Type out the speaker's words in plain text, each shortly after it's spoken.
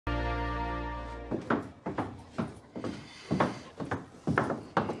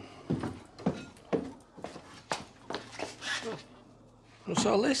What's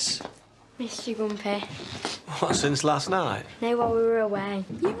all this? Missed you, Grumpy. What, since last night? No, while we were away.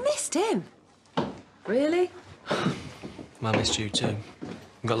 You missed him? Really? I missed you too.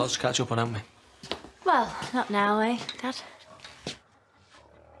 We've got lots to catch up on, haven't we? Well, not now, eh, Dad?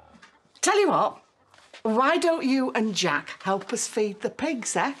 Tell you what, why don't you and Jack help us feed the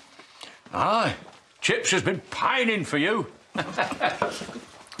pigs, eh? Aye. Chips has been pining for you. What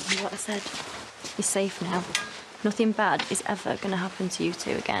I said. You're safe now. Nothing bad is ever going to happen to you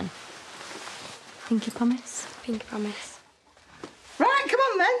two again. Pinky promise? Pinky promise. Right, come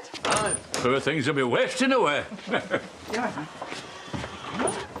on then. Aye. Poor things will be wasting away. Yeah.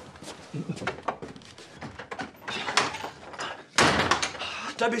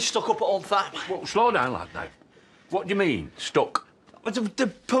 Debbie's stuck up at home fat. Well, slow down, lad, now. What do you mean, stuck?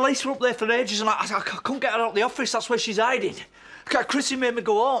 The police were up there for ages and I couldn't get her out of the office. That's where she's hiding. Chrissy made me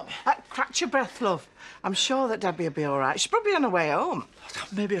go home. Catch your breath, love. I'm sure that Debbie will be all right. She's probably on her way home.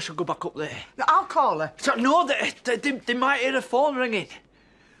 Maybe I should go back up there. I'll call her. No, they might hear the phone ringing.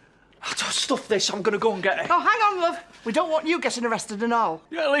 Stuff this. I'm going to go and get her. Oh, hang on, love. We don't want you getting arrested and all.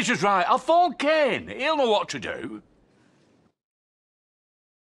 Yeah, Alicia's right. I'll phone Kane. He'll know what to do.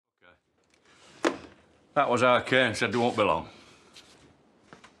 Okay. That was our Kane. Said they won't be long.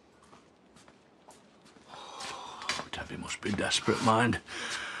 Debbie must be desperate, mind.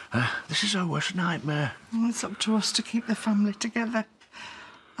 This is her worst nightmare. Well, it's up to us to keep the family together.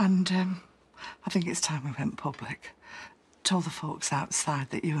 And I think it's time we went public. Told the folks outside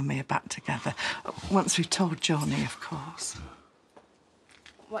that you and me are back together. Once we've told Joni, of course.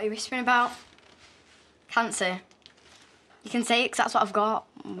 What are you whispering about? Cancer. You can say it 'cause that's what I've got.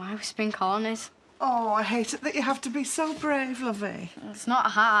 Why whispering corners? Oh, I hate it that you have to be so brave, lovey. It's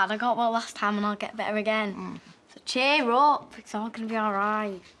not hard. I got well last time and I'll get better again. So cheer up. It's all going to be all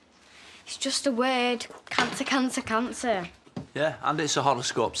right. It's just a word. Cancer, cancer, cancer. Yeah, and it's a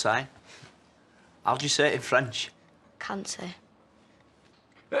horoscope sign. How do you say it in French? Cancer.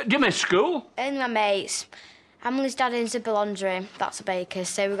 Do you miss school? And my mates. Emily's dad owns a boulangerie. That's a baker's,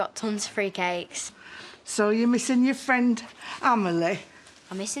 so we got tons of free cakes. So you're missing your friend, Emily?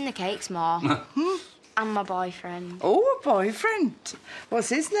 I'm missing the cakes more. And my boyfriend. Oh, a boyfriend. What's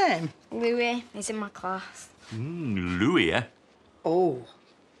his name? Louis. He's in my class. Louis, eh? Oh,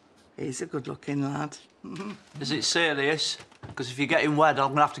 he's a good-looking lad. Is it serious? Because if you're getting wed, I'm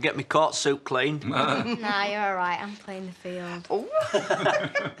going to have to get my court suit clean. Nah, you're all right. I'm playing the field. Oh.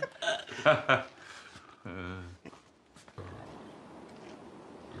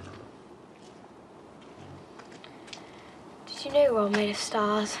 Did you know we're all made of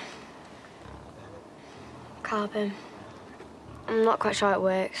stars? Carbon. I'm not quite sure how it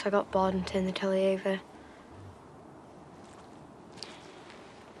works. I got bored and turned the telly over.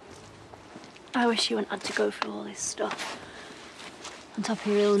 I wish you hadn't had to go through all this stuff. On top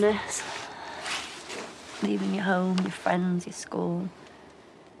of your illness. Leaving your home, your friends, your school.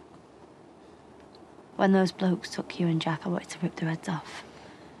 When those blokes took you and Jack, I wanted to rip their heads off.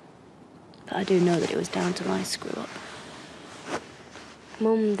 But I do know that it was down to my screw-up.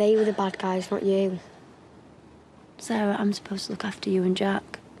 Mum, they were the bad guys, not you. Sarah, I'm supposed to look after you and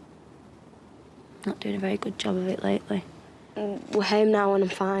Jack. Not doing a very good job of it lately. We're home now and I'm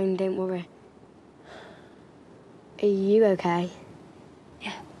fine, don't worry. Are you okay?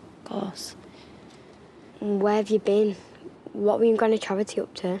 Yeah, of course. Where have you been? What were you going to charity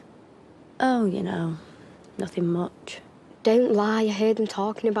up to? Oh, you know, nothing much. Don't lie, I heard them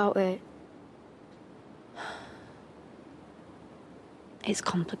talking about it. It's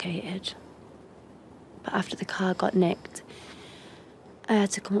complicated. But after the car got nicked, I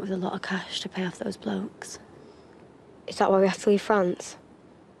had to come up with a lot of cash to pay off those blokes. Is that why we have to leave France?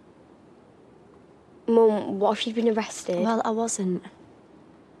 Mum, what if you'd been arrested? Well, I wasn't.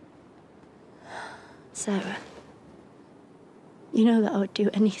 Sarah, you know that I would do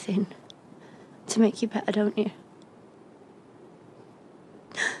anything to make you better, don't you?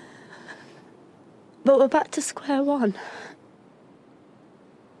 But we're back to square one.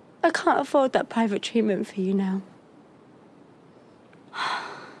 I can't afford that private treatment for you now.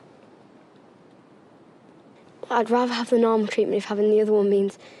 I'd rather have the normal treatment if having the other one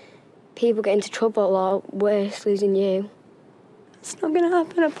means people get into trouble or, worse, losing you. It's not going to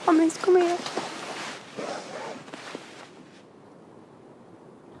happen, I promise. Come here.